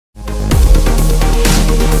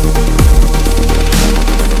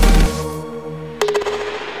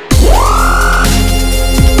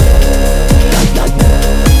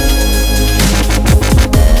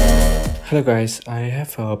Hello guys, I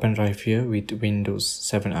have a pen drive here with Windows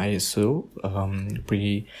 7 ISO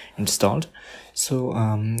pre-installed. So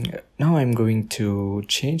now I'm going to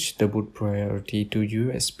change the boot priority to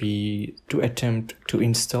USB to attempt to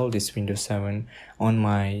install this Windows 7 on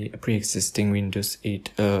my pre-existing Windows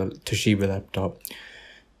 8 Toshiba laptop.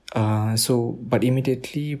 But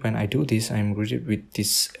immediately when I do this, I'm greeted with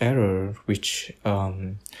this error which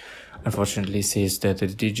unfortunately says that the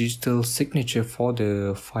digital signature for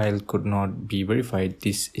the file could not be verified.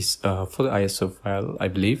 This is for the ISO file, I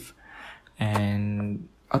believe, and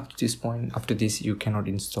up to this point, after this, you cannot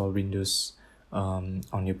install Windows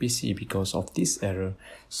on your PC because of this error.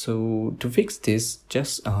 So to fix this,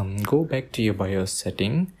 just go back to your BIOS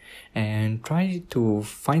setting and try to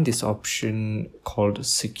find this option called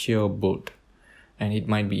Secure Boot, and it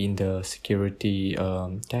might be in the security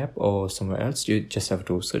tab or somewhere else. You just have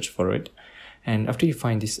to search for it, and after you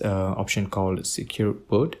find this option called Secure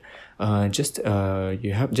Boot,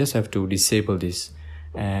 you have to disable this,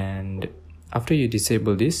 and after you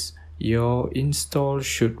disable this, your install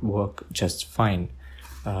should work just fine,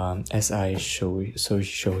 as I show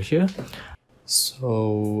here.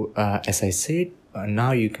 So as I said,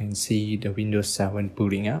 now you can see the Windows 7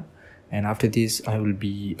 booting up, and after this I will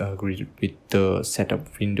be greeted with the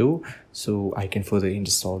setup window so I can further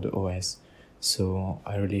install the OS. So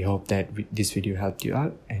I really hope that this video helped you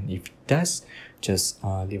out, and if it does, just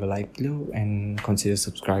leave a like below and consider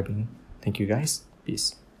subscribing. Thank you guys.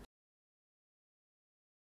 Peace.